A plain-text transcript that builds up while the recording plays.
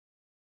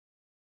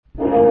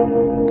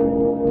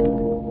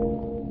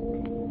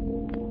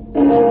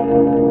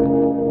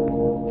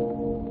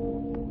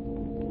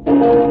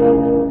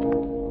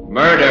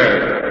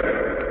Murder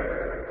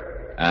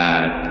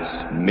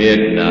at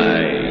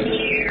Midnight.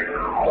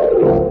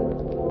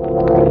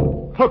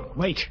 Hook,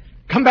 wait.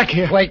 Come back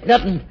here. Wait,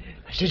 nothing.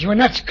 I said you were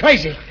nuts,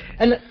 crazy.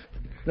 And...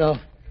 No,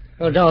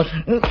 don't.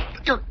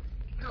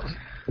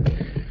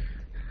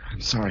 I'm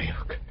sorry,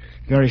 Hook.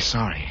 Very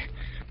sorry.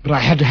 But I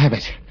had to have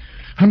it.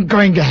 I'm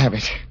going to have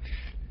it.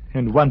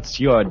 And once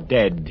you're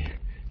dead,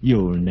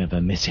 you'll never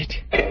miss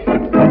it.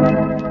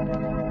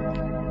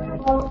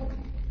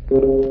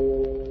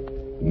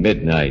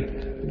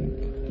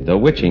 Midnight, the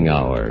witching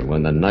hour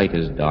when the night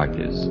is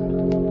darkest,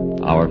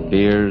 our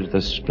fears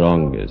the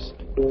strongest,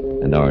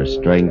 and our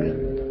strength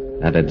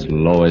at its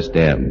lowest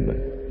ebb.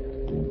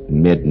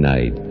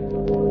 Midnight,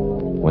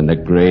 when the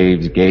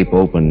graves gape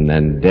open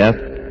and death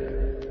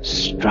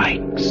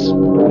strikes.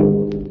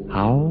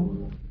 How?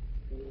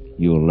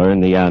 You'll learn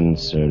the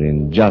answer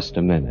in just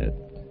a minute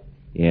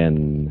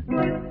in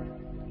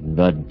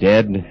The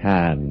Dead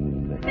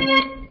Hand.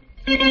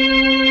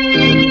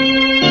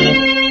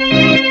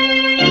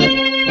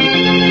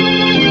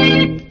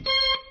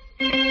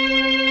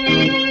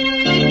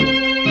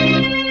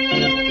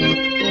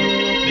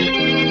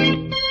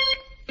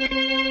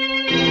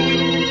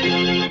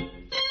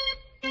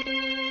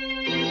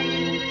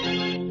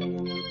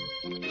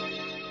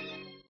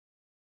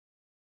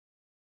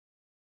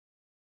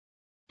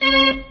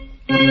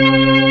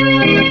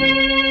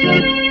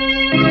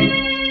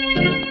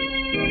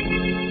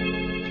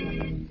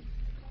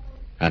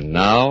 And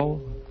now,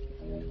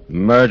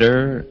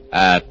 Murder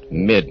at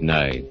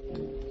Midnight.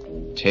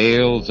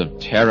 Tales of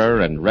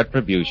terror and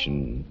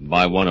retribution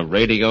by one of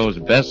radio's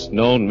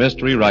best-known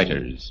mystery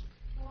writers,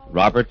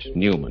 Robert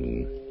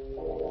Newman.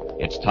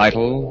 Its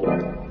title,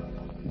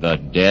 The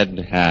Dead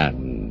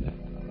Hand.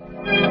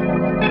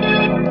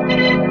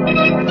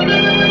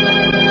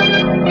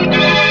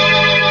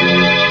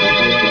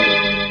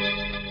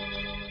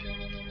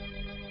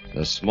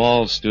 The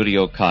small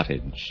studio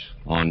cottage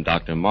on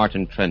Dr.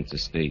 Martin Trent's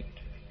estate.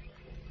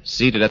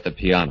 Seated at the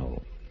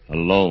piano,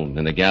 alone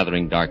in the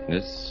gathering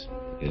darkness,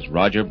 is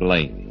Roger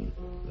Blaine,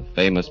 the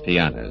famous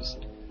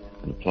pianist,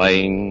 and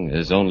playing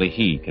as only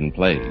he can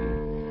play.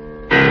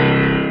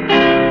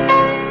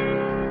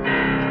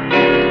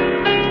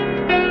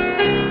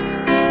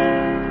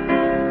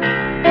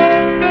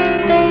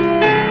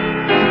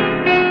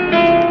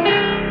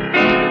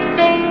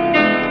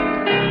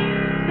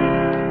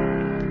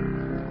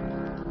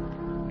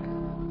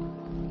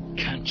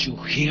 Can't you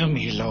hear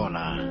me,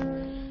 Lorna?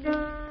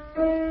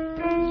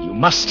 You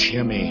must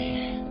hear me.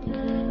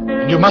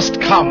 And you must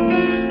come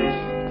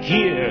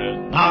here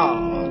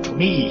now to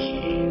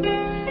me.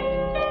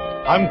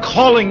 I'm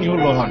calling you,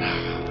 Lorna.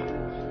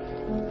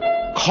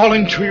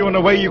 Calling to you in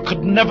a way you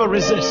could never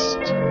resist.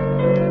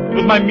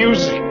 With my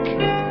music,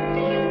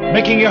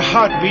 making your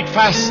heart beat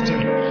faster,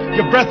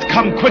 your breath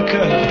come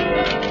quicker.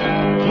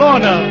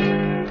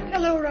 Lorna!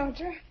 Hello,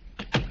 Roger.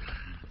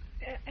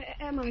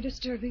 Am I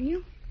disturbing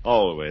you?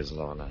 Always,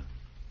 Lorna.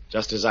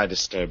 Just as I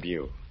disturbed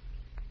you.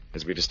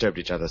 As we disturbed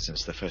each other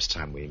since the first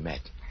time we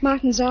met.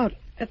 Martin's out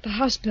at the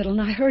hospital,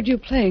 and I heard you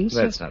playing,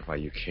 so... That's not why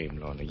you came,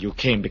 Lorna. You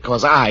came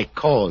because I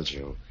called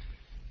you.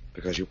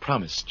 Because you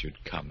promised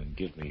you'd come and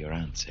give me your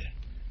answer.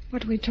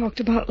 What we talked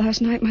about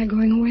last night, my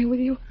going away with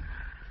you?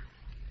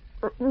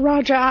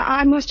 Roger,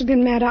 I must have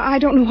been mad. I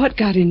don't know what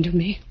got into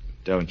me.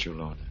 Don't you,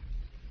 Lorna?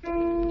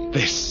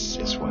 This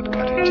is what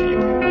got into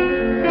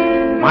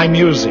you. My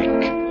music.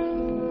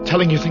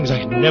 Telling you things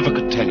I never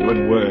could tell you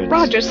in words.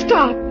 Roger,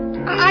 stop.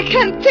 I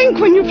can't think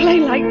when you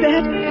play like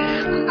that.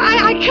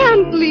 I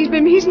can't leave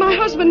him. He's my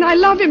husband. I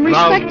love him,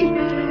 respect him.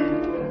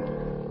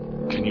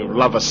 Can you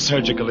love a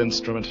surgical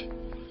instrument?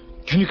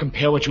 Can you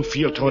compare what you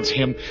feel towards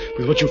him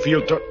with what you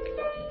feel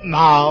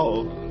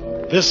now,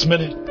 this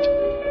minute?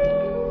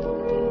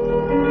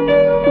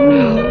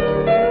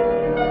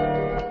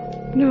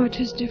 No, it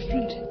is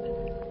different.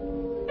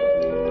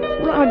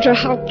 Roger,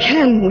 how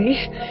can we?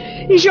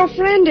 He's your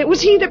friend. It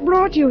was he that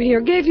brought you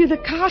here, gave you the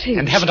cottage.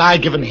 And haven't I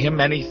given him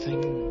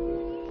anything?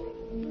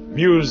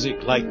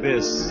 Music like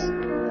this.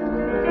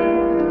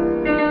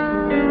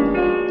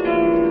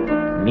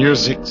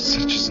 Music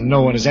such as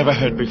no one has ever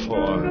heard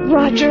before.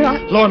 Roger,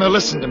 Lorna,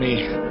 listen to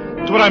me.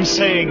 To what I'm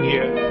saying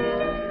here.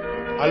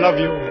 I love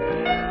you.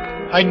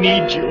 I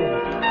need you.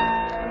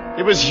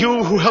 It was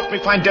you who helped me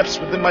find depths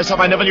within myself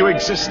I never knew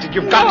existed.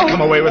 You've got to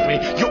come away with me.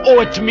 You owe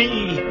it to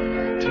me.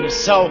 To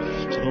yourself,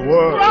 to the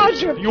world.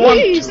 Roger, you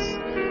please.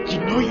 Want to. You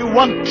know you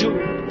want to.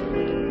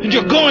 And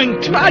you're going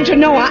to. Roger,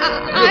 no,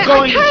 I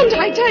can't. To.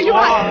 I tell you, You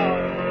are.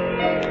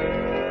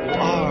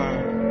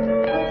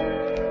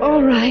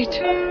 All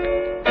right.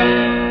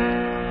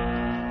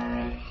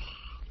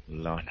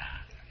 Lorna.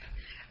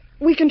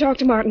 We can talk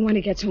to Martin when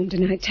he gets home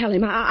tonight. Tell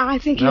him. I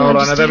think he'll No, Lorna,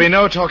 understand. there'll be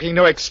no talking,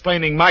 no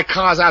explaining. My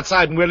car's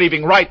outside and we're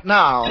leaving right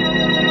now.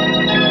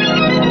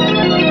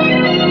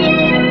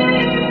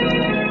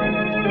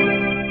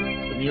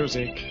 The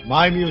music,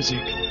 my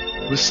music,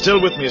 was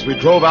still with me as we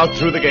drove out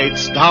through the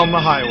gates, down the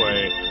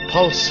highway,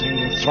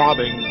 pulsing,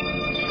 throbbing.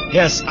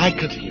 Yes, I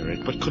could hear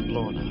it, but could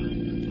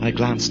Lorna? I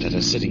glanced at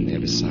her sitting there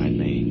beside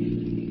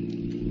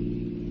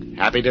me.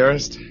 Happy,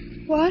 dearest?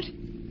 What?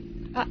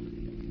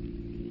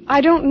 I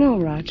don't know,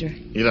 Roger.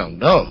 You don't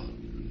know?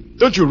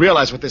 Don't you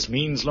realize what this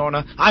means,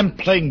 Lorna? I'm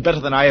playing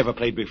better than I ever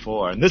played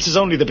before, and this is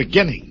only the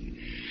beginning.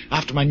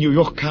 After my New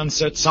York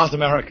concert, South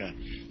America,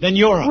 then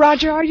Europe.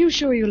 Roger, are you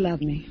sure you love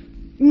me?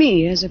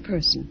 Me as a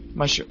person?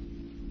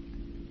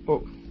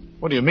 Oh,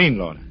 what do you mean,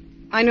 Lorna?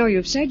 I know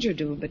you've said you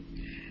do, but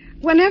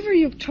whenever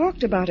you've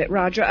talked about it,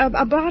 Roger,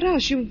 about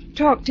us, you've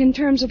talked in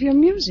terms of your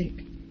music.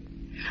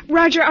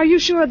 Roger, are you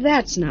sure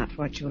that's not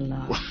what you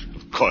love? Well,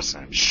 of course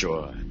I'm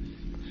sure.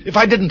 If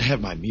I didn't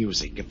have my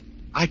music, if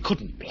I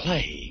couldn't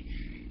play,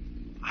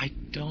 I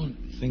don't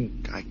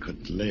think I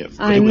could live.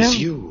 But it was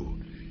you.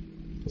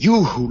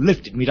 You who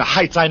lifted me to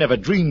heights I never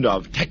dreamed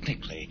of,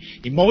 technically,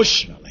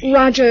 emotionally.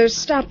 Roger,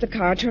 stop the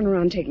car, turn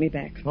around, take me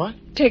back. What?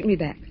 Take me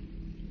back.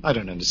 I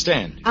don't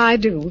understand. I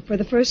do, for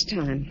the first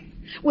time.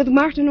 With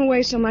Martin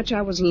away so much,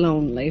 I was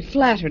lonely,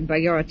 flattered by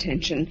your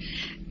attention.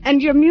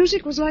 And your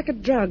music was like a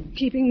drug,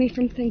 keeping me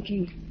from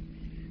thinking.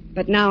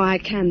 But now I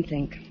can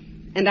think.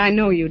 And I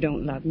know you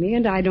don't love me,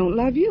 and I don't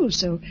love you,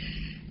 so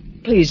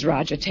please,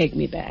 Roger, take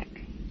me back.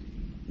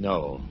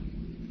 No.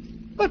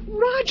 But,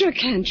 Roger,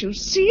 can't you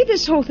see?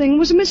 This whole thing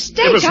was a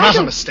mistake. It was not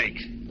a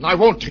mistake. And I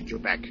won't take you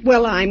back.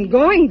 Well, I'm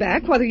going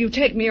back, whether you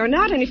take me or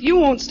not, and if you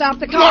won't stop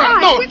the car...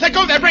 Laura, no! Let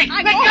go of that brake!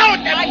 Let go!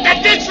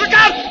 That ditch! Look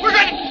out! We're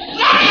going to...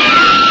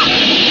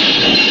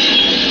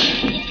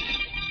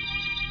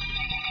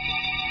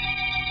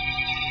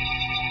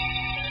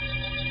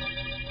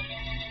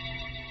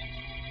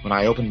 When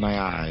I opened my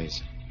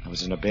eyes, I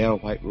was in a bare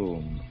white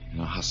room in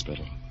a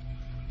hospital.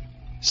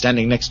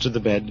 Standing next to the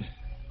bed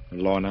were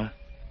Lorna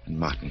and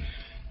Martin.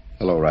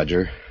 Hello,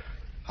 Roger.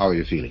 How are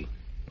you feeling?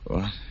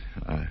 What?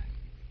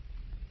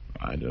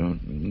 I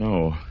don't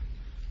know.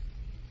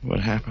 What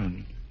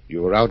happened?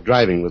 You were out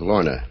driving with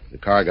Lorna. The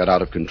car got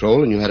out of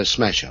control and you had a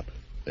smash-up.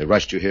 They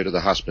rushed you here to the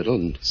hospital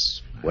and,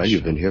 well,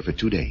 you've been here for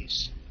 2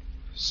 days.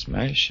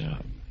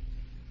 Smash-up?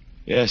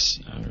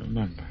 Yes, I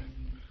remember.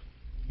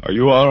 Are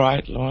you all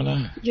right,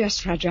 Lorna?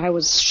 Yes, Roger, I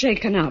was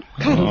shaken up.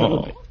 Cut a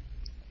little bit.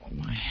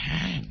 My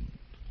hand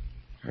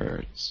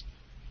hurts.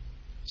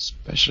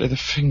 Especially the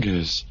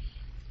fingers.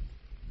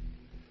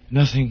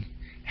 Nothing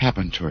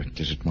happened to it,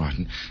 did it,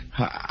 Martin?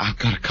 I've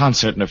got a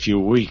concert in a few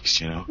weeks,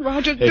 you know.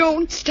 Roger,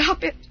 don't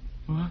stop it.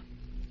 What?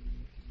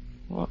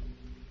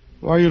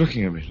 Why are you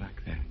looking at me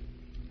like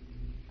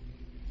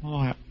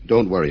that?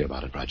 Don't worry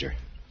about it, Roger.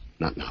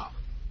 Not now.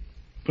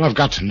 But I've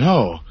got to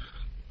know.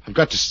 I've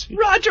got to see.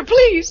 Roger,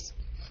 please.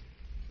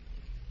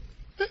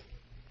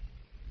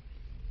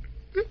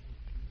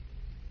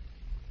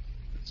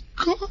 It's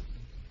gone.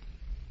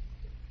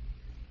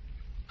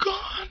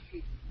 Gone.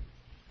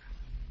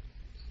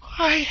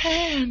 My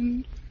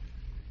hand.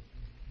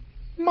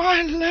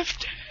 My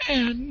left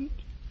hand.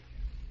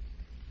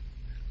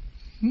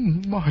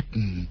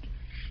 Martin.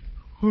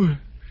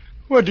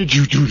 What did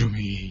you do to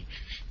me?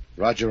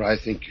 Roger, I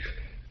think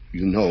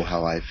you know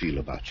how I feel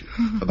about you.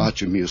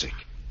 About your music.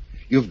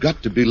 You've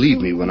got to believe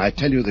me when I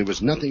tell you there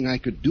was nothing I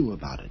could do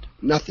about it.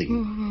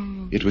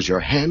 Nothing. It was your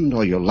hand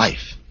or your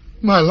life.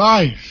 My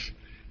life?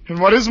 And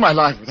what is my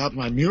life without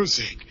my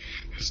music?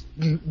 There's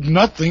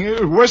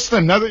nothing. Worse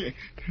than nothing.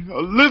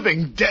 A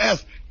living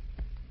death.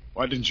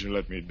 Why didn't you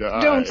let me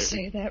die? Don't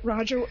say that,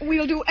 Roger.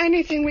 We'll do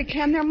anything we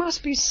can. There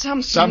must be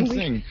something.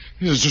 Something?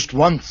 There's just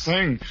one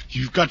thing.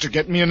 You've got to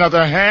get me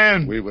another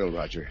hand. We will,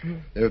 Roger.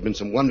 There have been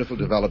some wonderful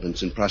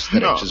developments in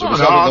prosthetics as a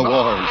result of the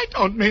war. I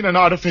don't mean an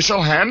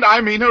artificial hand.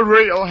 I mean a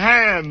real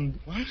hand.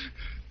 What?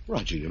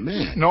 Roger, you're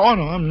mad. No,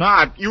 I'm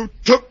not. You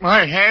took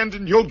my hand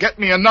and you'll get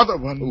me another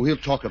one. We'll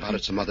talk about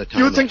it some other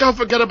time. You think I'll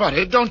forget about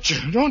it, don't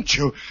you? Don't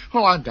you?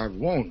 Oh, I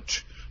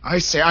won't. I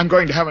say I'm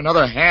going to have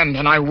another hand,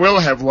 and I will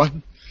have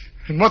one.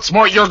 And what's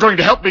more, you're going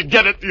to help me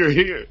get it, do you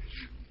hear?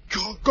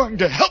 You're going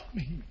to help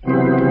me.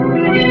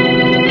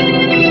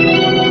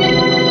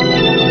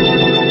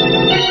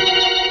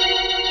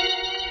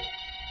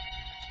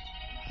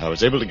 I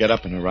was able to get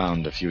up and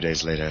around a few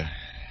days later.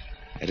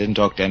 I didn't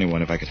talk to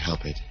anyone if I could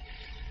help it.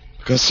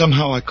 Because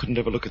somehow I couldn't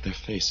ever look at their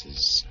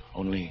faces,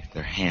 only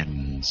their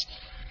hands.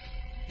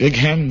 Big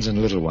hands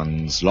and little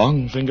ones,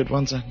 long-fingered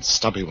ones and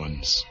stubby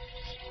ones.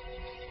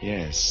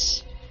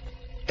 Yes,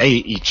 they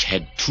each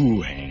had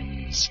 2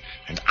 hands.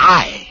 And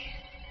I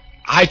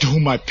to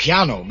whom my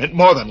piano meant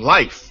more than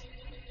life,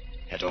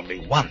 had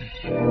only 1.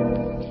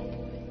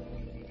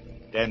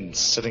 Then,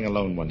 sitting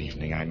alone one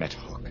evening, I met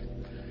Hook.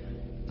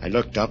 I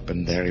looked up,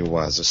 and there he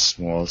was, a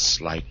small,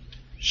 slight,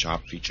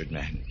 sharp-featured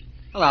man.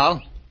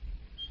 Hello.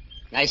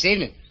 Nice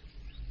evening.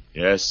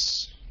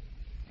 Yes,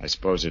 I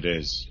suppose it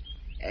is.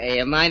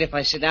 You mind if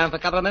I sit down for a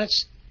couple of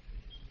minutes?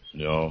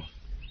 No.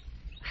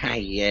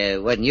 I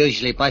wouldn't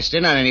usually bust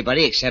in on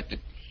anybody except that...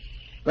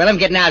 Well, I'm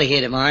getting out of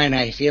here tomorrow, and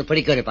I feel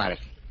pretty good about it.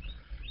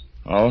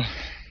 Oh?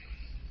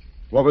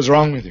 What was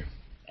wrong with you?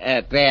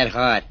 Bad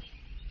heart.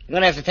 I'm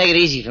going to have to take it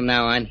easy from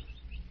now on.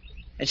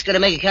 It's going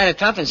to make it kind of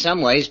tough in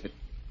some ways, but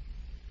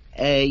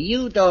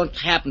you don't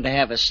happen to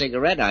have a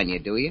cigarette on you,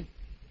 do you?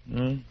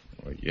 Well,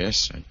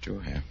 yes, I do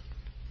have.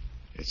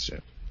 It's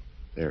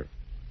there.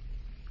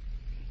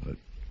 Well,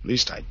 at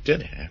least I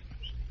did have a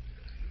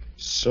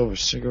silver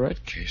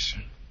cigarette case.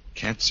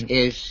 Can't seem.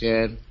 Is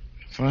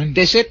Find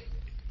this it?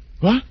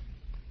 What?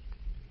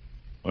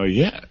 Oh,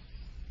 yeah.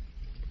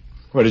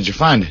 Where did you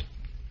find it?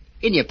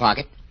 In your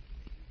pocket.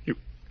 You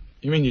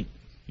mean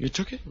you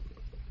took it?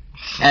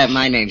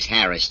 My name's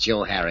Harris,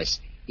 Joe Harris.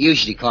 You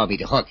usually call me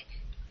the Hook.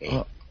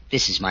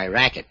 This is my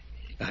racket.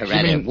 Or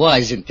rather, it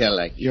was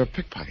until You're a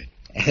pickpocket.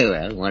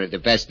 Well, wanted the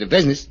best in the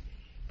business.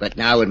 But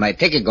now with my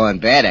ticket going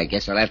bad, I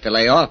guess I'll have to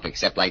lay off,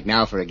 except like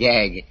now for a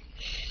gag.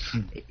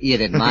 You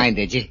didn't mind,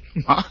 did you?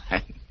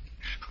 Mind?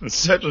 Well,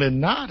 certainly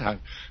not.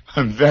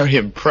 I'm very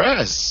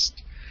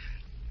impressed.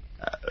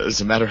 As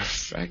a matter of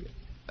fact,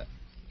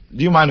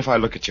 do you mind if I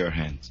look at your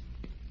hands?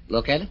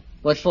 Look at it?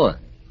 What for?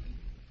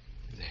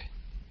 They're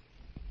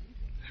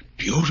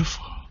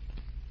beautiful.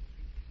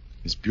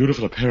 As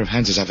beautiful a pair of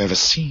hands as I've ever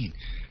seen.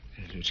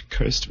 It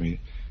occurs to me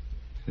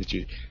that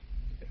you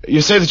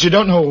say that you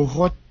don't know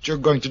what you're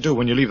going to do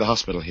when you leave the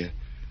hospital here.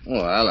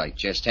 Well, I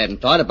just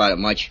hadn't thought about it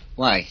much.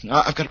 Why?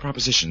 I've got a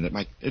proposition that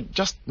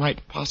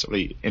might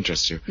possibly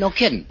interest you. No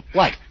kidding.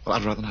 What? Well,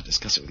 I'd rather not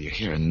discuss it with you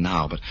here and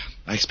now, but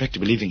I expect to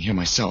be leaving here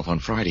myself on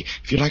Friday.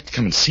 If you'd like to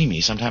come and see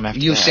me sometime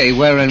after You that. say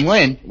where and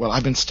when? Well,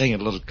 I've been staying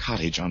at a little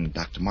cottage on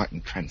Dr.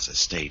 Martin Trent's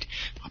estate.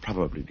 I'll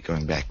probably be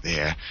going back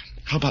there.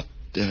 How about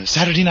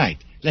Saturday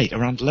night, late,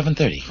 around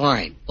 11:30?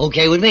 Fine.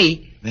 Okay with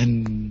me.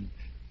 Then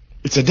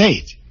it's a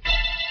date.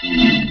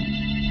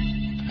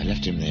 I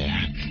left him there,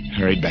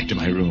 hurried back to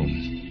my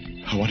room.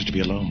 I wanted to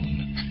be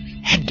alone.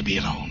 Had to be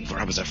alone, for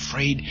I was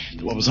afraid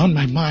that what was on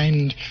my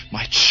mind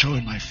might show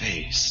in my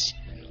face.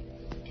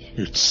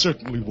 It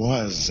certainly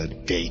was a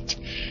date.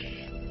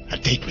 A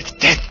date with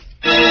death.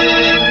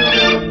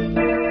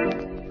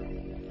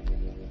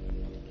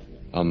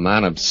 A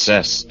man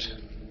obsessed,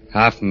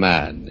 half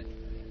mad,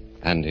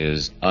 and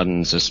his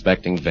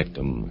unsuspecting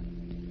victim.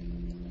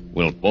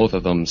 Will both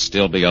of them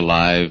still be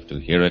alive to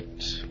hear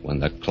it when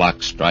the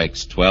clock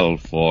strikes 12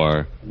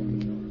 for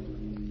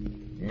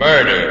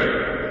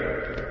murder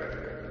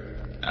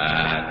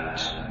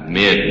at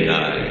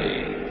midnight?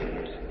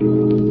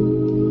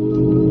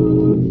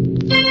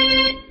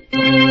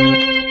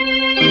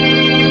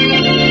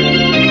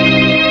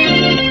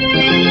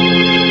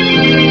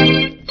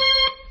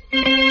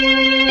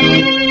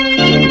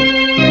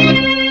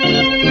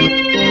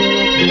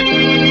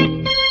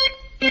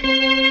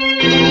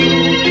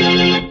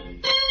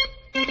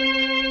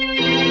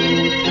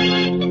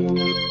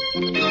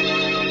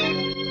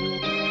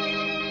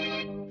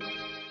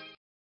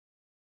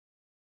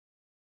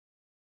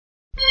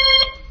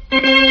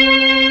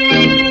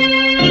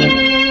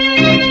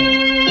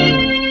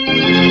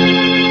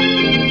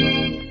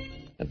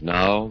 And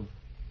now,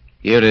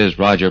 here is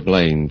Roger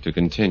Blaine to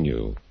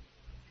continue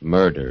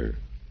Murder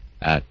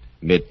at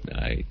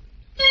Midnight.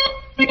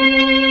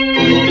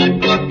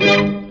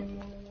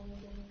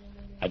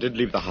 I did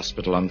leave the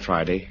hospital on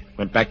Friday,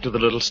 went back to the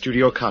little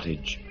studio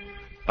cottage.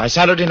 By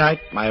Saturday night,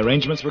 my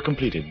arrangements were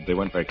completed. They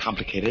weren't very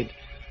complicated.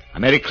 I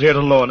made it clear to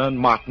Lorna and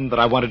Martin that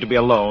I wanted to be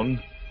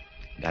alone,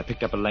 and I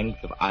picked up a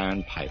length of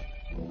iron pipe.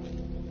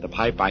 The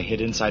pipe I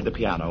hid inside the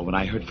piano when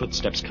I heard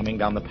footsteps coming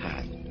down the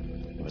path.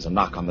 There was a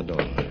knock on the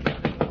door.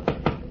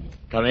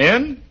 Come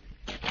in?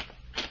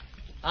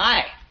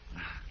 Hi.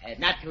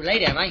 Not too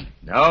late, am I?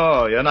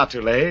 No, you're not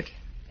too late.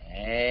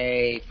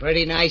 Hey,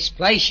 pretty nice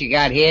place you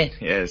got here.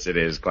 Yes, it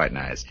is quite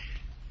nice.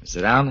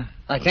 Sit down.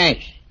 Oh,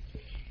 thanks.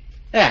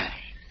 Yeah.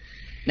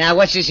 Now,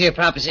 what's this here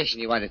proposition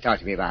you want to talk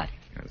to me about?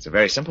 It's a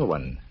very simple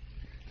one.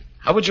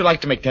 How would you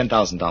like to make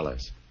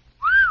 $10,000?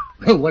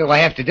 What do I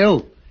have to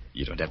do?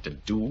 You don't have to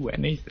do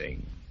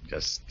anything.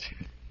 Just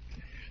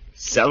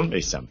sell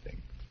me something.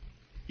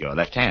 Your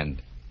left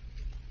hand.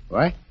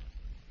 What?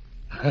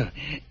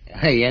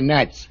 You're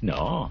nuts.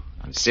 No,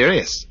 I'm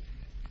serious.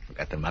 I've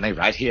got the money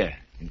right here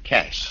in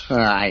cash.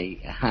 I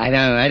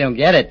don't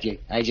get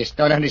it. I just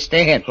don't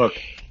understand. Look,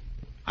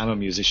 I'm a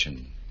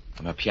musician.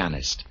 I'm a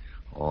pianist.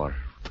 Or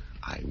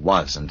I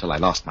was until I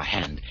lost my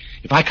hand.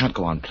 If I can't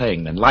go on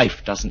playing, then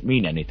life doesn't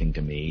mean anything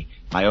to me.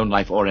 My own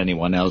life or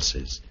anyone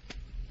else's.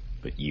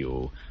 But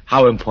you,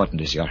 how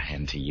important is your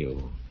hand to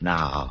you?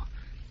 Now,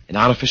 an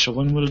artificial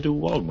one will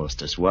do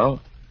almost as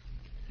well.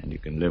 And you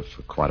can live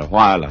for quite a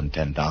while on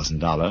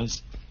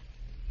 $10,000.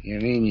 You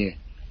mean you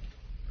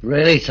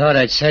really thought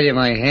I'd sell you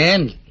my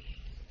hand?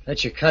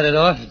 Let you cut it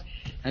off?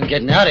 I'm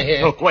getting out of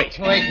here. Look, wait.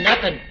 Wait,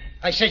 nothing.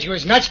 I said you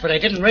was nuts, but I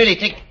didn't really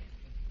think...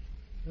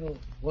 Oh,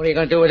 what are you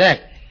going to do with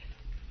that?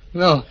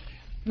 No,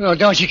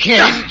 don't you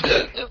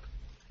can't.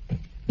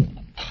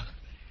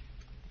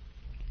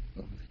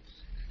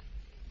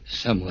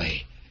 Some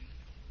way,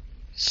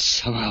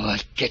 somehow I'll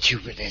get you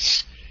for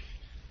this.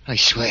 I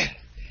swear.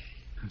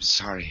 I'm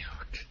sorry, Hook.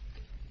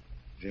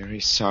 Very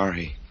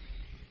sorry.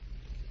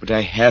 But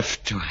I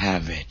have to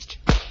have it.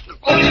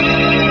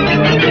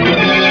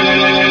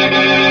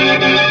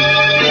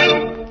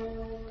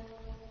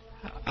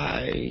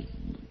 I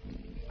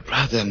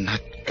rather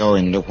not go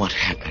into what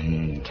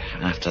happened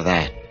after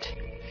that.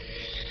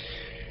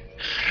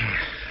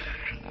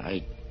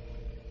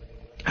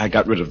 I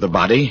got rid of the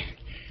body.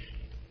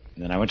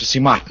 And then I went to see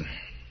Martin.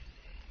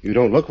 You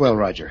don't look well,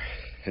 Roger.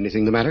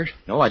 Anything the matter?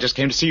 No, I just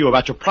came to see you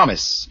about your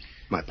promise.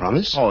 My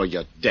promise? Or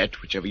your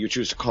debt, whichever you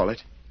choose to call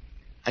it.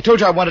 I told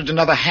you I wanted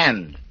another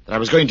hand, that I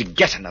was going to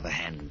get another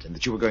hand, and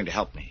that you were going to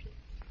help me.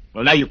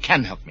 Well, now you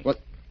can help me.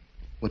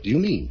 What do you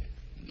mean?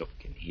 Look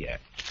in here,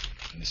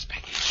 in this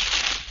package.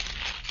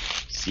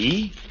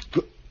 See?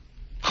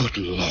 Good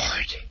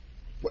Lord.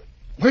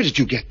 Where did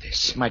you get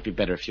this? It might be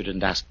better if you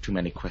didn't ask too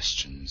many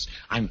questions.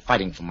 I'm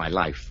fighting for my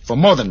life, for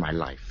more than my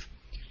life.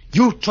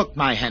 You took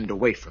my hand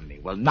away from me.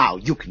 Well, now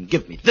you can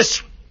give me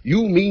this one.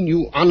 You mean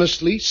you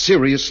honestly,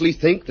 seriously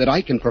think that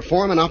I can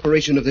perform an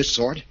operation of this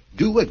sort,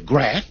 do a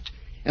graft,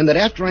 and that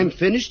after I'm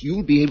finished,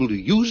 you'll be able to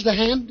use the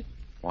hand?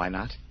 Why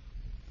not?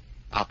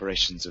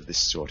 Operations of this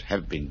sort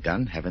have been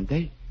done, haven't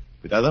they?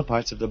 With other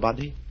parts of the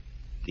body?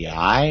 The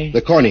eye?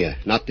 The cornea,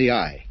 not the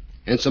eye.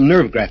 And some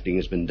nerve grafting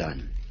has been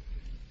done.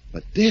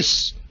 But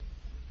this...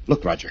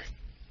 Look, Roger,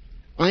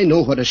 I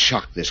know what a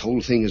shock this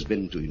whole thing has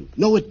been to you.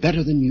 Know it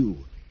better than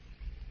you.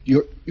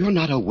 You're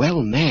not a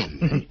well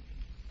man.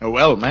 A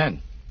well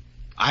man?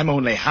 I'm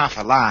only half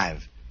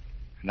alive,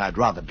 and I'd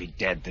rather be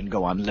dead than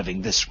go on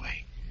living this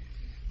way.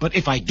 But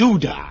if I do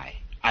die,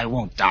 I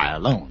won't die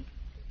alone.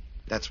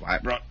 That's why I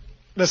brought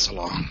this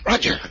along.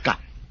 Roger! A gun.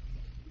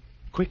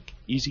 Quick,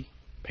 easy,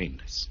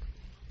 painless.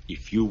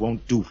 If you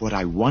won't do what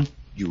I want,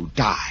 you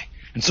die.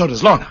 And so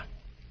does Lorna.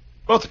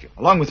 Both of you,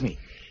 along with me.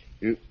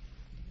 You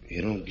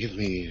don't give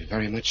me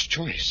very much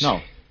choice.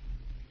 No.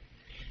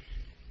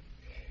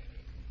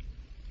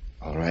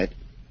 All right.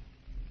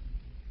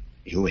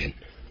 You in.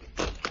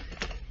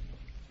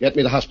 Get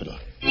me the hospital.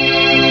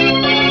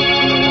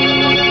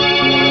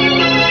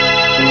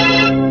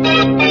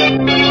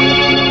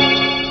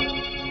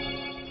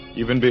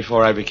 Even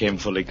before I became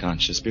fully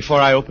conscious, before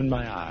I opened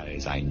my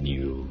eyes, I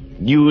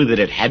knew that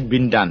it had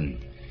been done.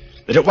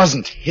 That it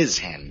wasn't his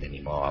hand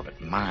anymore, but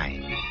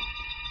mine.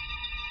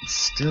 And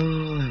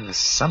still, there was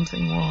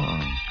something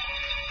wrong.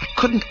 I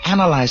couldn't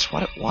analyze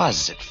what it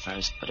was at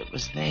first, but it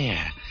was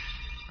there.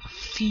 A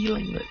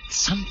feeling that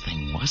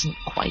something wasn't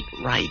quite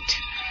right.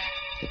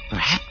 That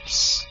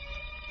perhaps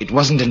it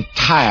wasn't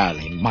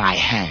entirely my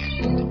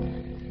hand.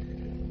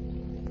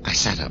 I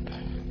sat up.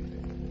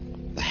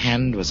 The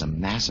hand was a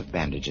mass of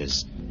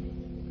bandages,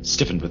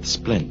 stiffened with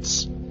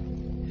splints.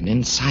 And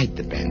inside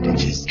the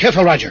bandages...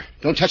 Careful, Roger.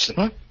 Don't touch them.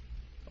 Huh?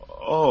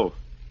 Oh,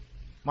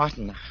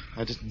 Martin,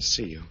 I didn't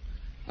see you.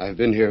 I've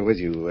been here with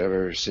you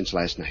ever since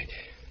last night.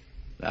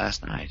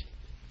 Last night?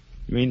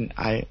 You mean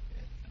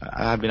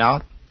I've been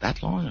out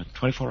that long?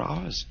 24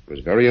 hours? It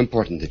was very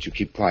important that you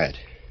keep quiet.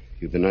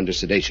 You've been under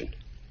sedation.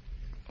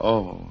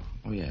 Oh,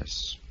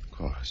 yes, of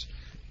course.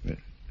 But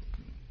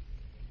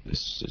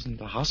this isn't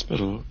the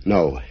hospital.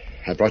 No,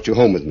 I brought you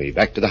home with me,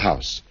 back to the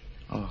house.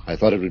 Oh. I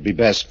thought it would be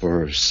best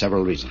for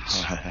several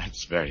reasons. Oh,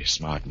 that's very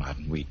smart,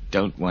 Martin. We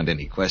don't want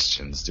any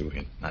questions, do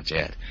we? Not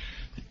yet.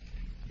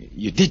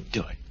 You did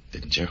do it,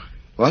 didn't you?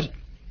 What?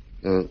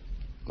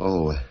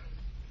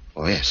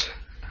 Yes.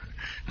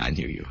 I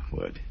knew you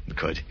would and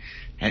could.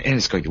 And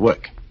it's going to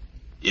work.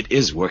 It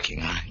is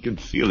working. I can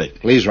feel it.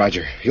 Please,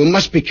 Roger, you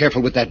must be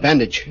careful with that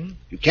bandage.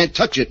 You can't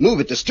touch it, move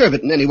it, disturb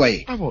it in any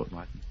way. I won't,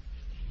 Martin.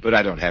 But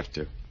I don't have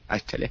to. I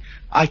tell you,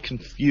 I can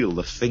feel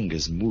the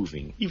fingers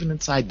moving, even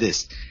inside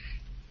this.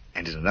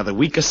 And in another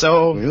week or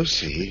so... We'll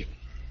see.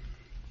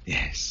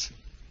 Yes,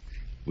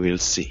 we'll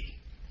see.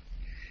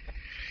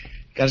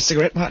 Got a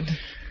cigarette, Martin?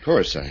 Of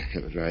course, I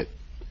have it right.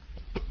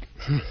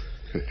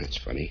 That's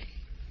funny.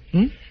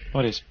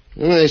 What is?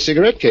 My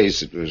cigarette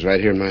case. It was right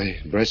here in my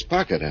breast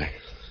pocket.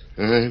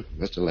 I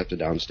must have left it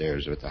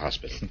downstairs at the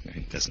hospital.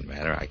 It doesn't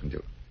matter. I can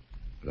do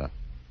it.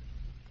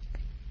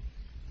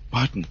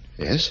 Martin.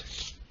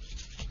 Yes?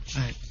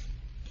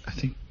 I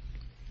think...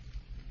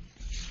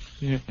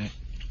 Here.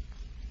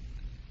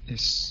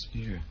 It's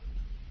here.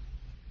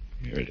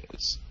 Here it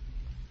is.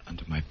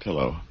 Under my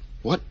pillow.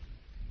 What?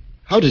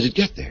 How did it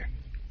get there?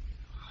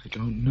 I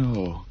don't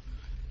know.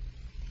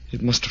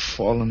 It must have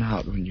fallen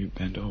out when you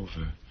bent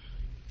over.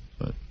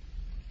 But...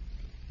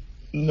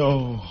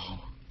 No.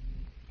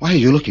 Why are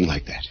you looking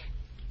like that?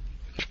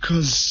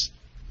 Because...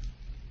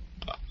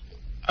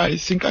 I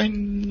think I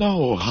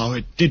know how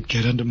it did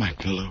get under my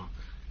pillow.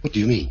 What do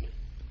you mean?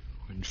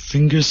 When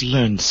fingers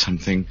learn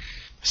something,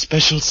 a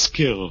special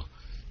skill,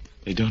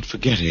 they don't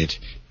forget it,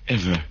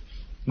 ever.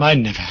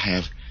 Mine never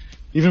have.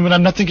 Even when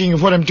I'm not thinking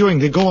of what I'm doing,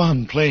 they go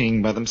on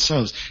playing by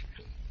themselves.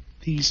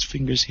 These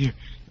fingers here,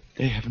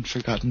 they haven't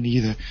forgotten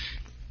either.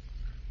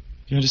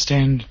 You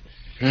understand?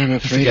 I'm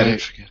afraid Forget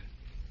it.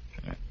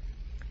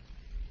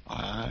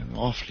 I'm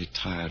awfully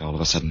tired all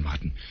of a sudden,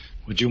 Martin.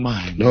 Would you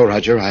mind? No,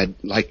 Roger, I'd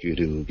like you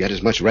to get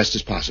as much rest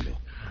as possible.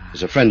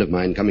 There's a friend of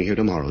mine coming here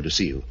tomorrow to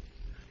see you.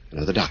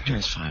 Another doctor.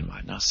 That's fine,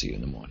 Martin. I'll see you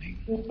in the morning.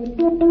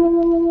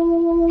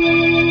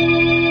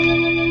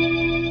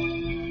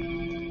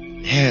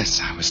 Yes,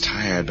 I was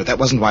tired, but that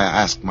wasn't why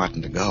I asked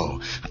Martin to go.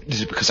 I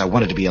did it because I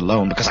wanted to be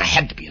alone, because I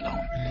had to be alone.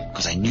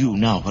 because I knew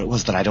now what it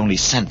was that I'd only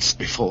sensed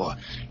before.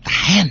 The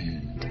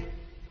hand,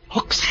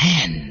 Hook's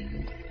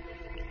hand,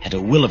 had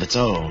a will of its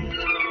own.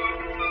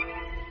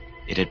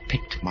 It had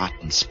picked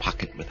Martin's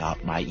pocket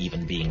without my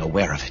even being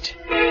aware of it.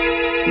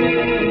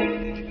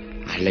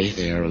 I lay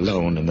there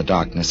alone in the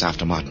darkness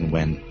after Martin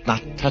went,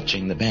 not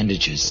touching the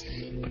bandages,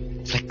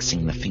 but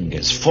flexing the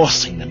fingers,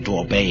 forcing them to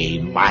obey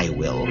my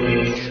will.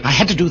 I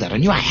had to do that. I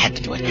knew I had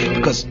to do it,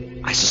 because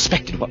I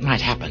suspected what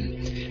might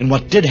happen. And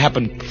what did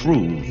happen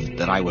proved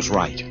that I was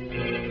right.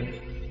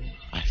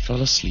 I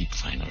fell asleep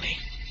finally.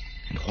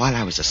 And while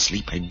I was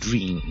asleep, I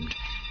dreamed.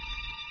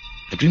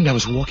 I dreamed I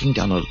was walking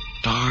down a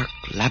dark,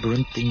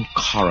 labyrinthine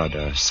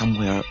corridor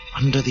somewhere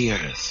under the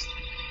earth.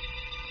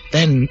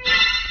 Then...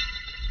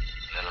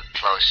 A little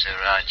closer,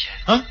 Roger.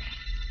 Huh?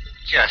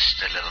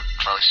 Just a little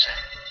closer.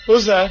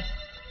 Who's that?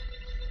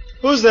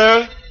 Who's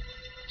there?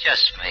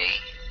 Just me.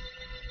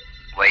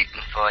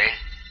 Waiting for you.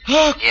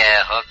 Hook!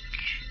 Yeah, Hook.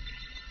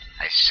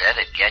 I said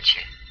it'd get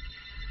you.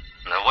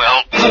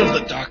 Well... Out of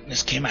the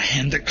darkness came a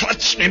hand that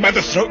clutched me by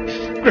the throat,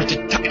 gripped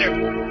it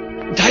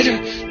tighter,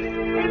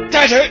 tighter,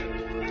 tighter.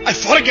 I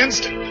fought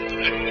against it.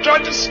 I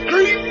tried to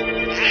scream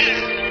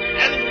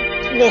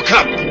and woke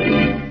up.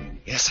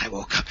 Yes, I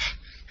woke up.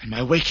 And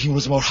my waking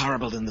was more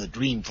horrible than the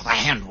dream, for the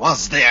hand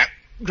was there,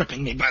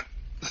 gripping me by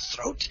the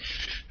throat,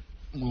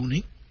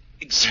 moaning,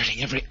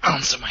 exerting every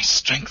ounce of my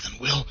strength and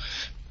will.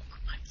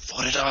 I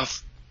fought it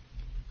off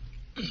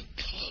and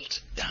pulled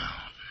it down.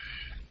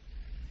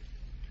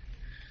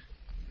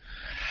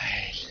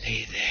 I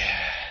lay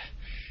there,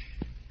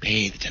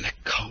 bathed in a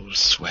cold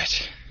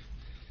sweat,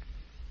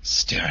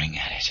 staring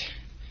at it,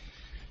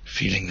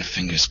 feeling the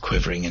fingers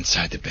quivering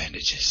inside the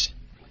bandages.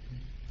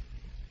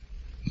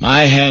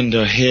 My hand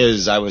or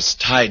his, I was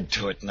tied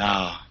to it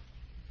now.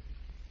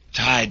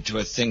 Tied to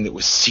a thing that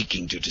was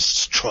seeking to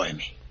destroy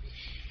me.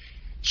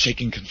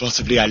 Shaking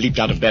convulsively, I leaped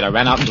out of bed. I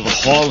ran out into the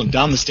hall and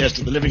down the stairs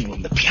to the living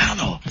room. The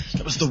piano.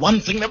 That was the one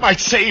thing that might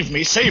save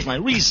me, save my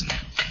reason.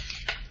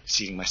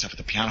 Seating myself at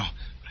the piano,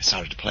 I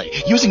started to play,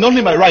 using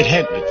only my right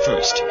hand at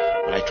first.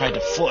 But I tried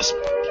to force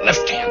my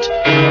left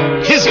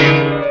hand, his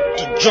hand,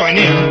 to join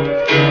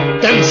in.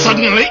 Then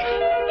suddenly...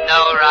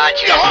 No,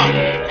 Roger.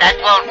 No. That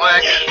won't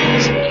work.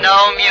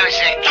 No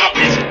music. Stop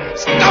it!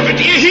 Stop it!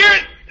 Do you hear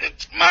it?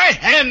 It's my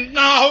hand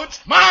now. It's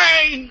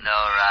mine. No,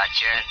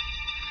 Roger.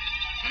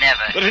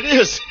 Never. But it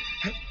is.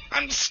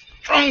 I'm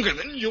stronger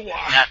than you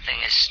are. Nothing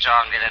is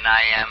stronger than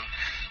I am.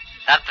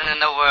 Nothing in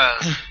the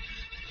world.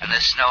 And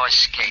there's no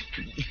escape.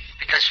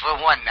 Because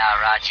we're one now,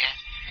 Roger.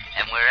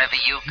 And wherever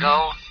you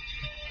go,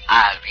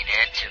 I'll be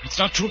there too. It's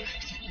not true.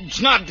 It's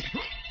not.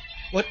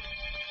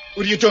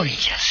 What are you doing?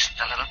 Just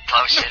a little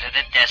closer to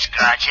the desk,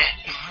 Roger.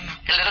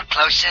 A little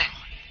closer.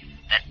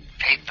 That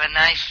paper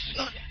knife.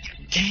 No,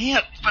 you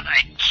can't. But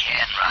I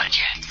can,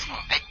 Roger.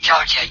 I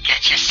told you I'd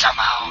get you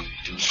somehow.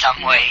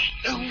 Some way.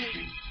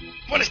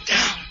 Put it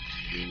down.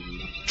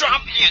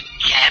 Drop You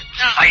can't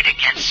fight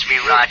against me,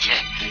 Roger.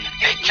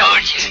 I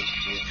told you.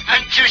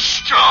 I'm too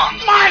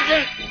strong.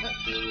 Martha!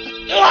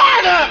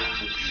 Martha!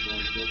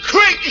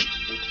 Quick!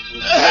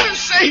 For heaven's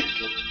sake!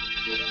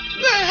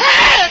 The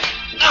hand!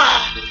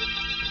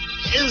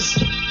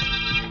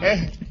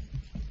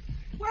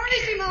 Where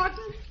is he,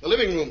 Martin? The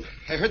living room.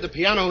 I heard the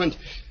piano and...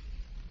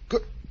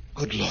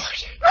 Good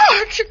Lord.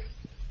 Roger!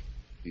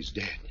 He's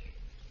dead.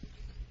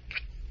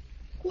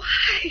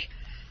 Why?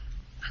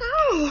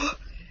 How?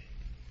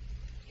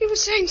 He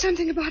was saying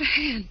something about a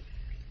hand.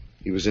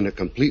 He was in a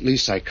completely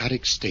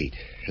psychotic state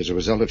as a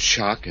result of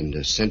shock and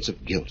a sense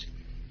of guilt.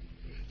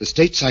 The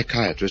state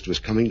psychiatrist was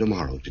coming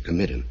tomorrow to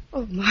commit him.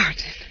 Oh,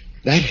 Martin.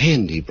 That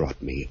hand he brought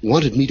me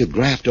wanted me to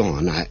graft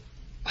on.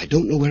 I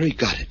don't know where he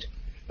got it,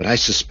 but I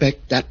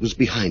suspect that was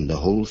behind the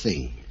whole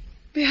thing.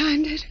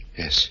 Behind it?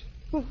 Yes.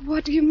 Well,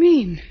 what do you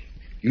mean?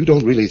 You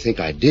don't really think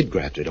I did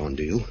graft it on,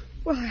 do you?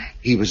 Why?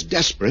 He was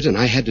desperate, and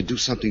I had to do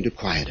something to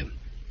quiet him.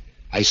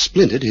 I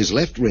splinted his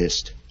left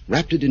wrist,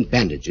 wrapped it in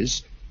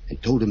bandages,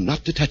 and told him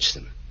not to touch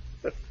them.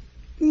 But,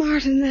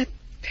 Martin, that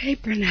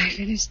paper knife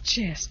in his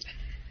chest.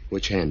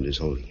 Which hand is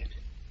holding it?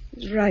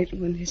 His right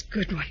one, his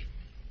good one.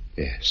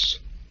 Yes.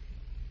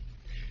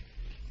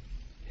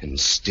 And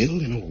still,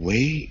 in a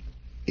way,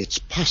 it's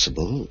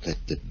possible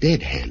that the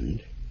dead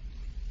hand,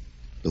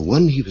 the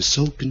one he was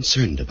so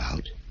concerned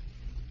about,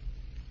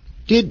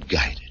 did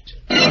guide it.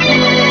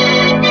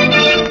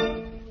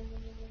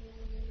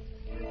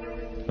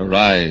 Her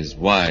eyes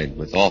wide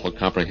with awful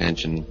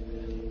comprehension,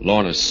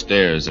 Lorna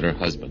stares at her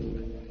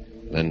husband,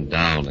 then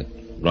down at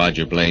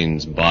Roger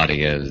Blaine's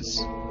body as,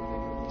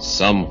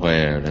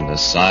 somewhere in the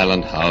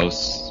silent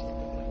house,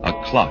 a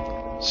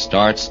clock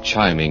starts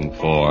chiming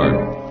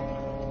for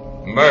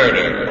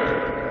murder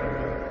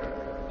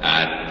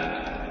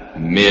at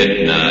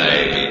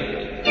midnight.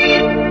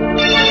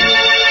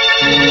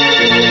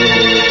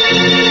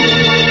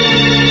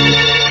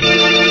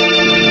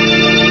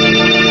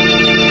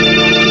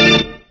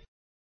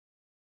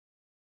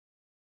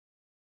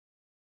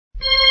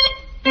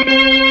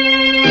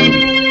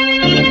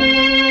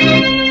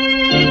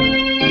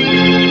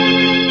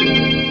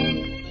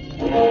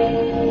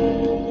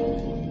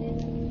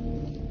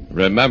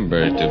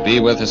 remember to be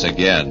with us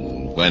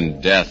again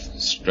when death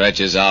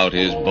stretches out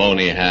his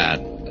bony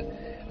hand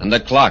and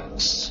the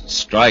clocks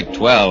strike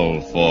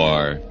 12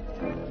 for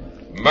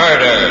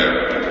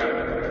Murder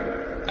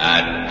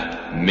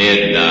at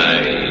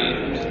Midnight.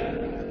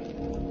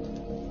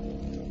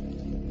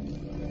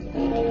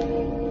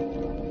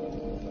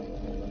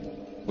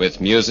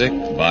 With music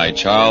by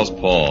Charles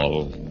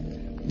Paul,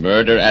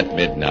 Murder at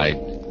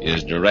Midnight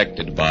is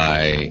directed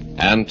by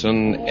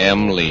Anton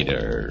M.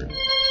 Leader.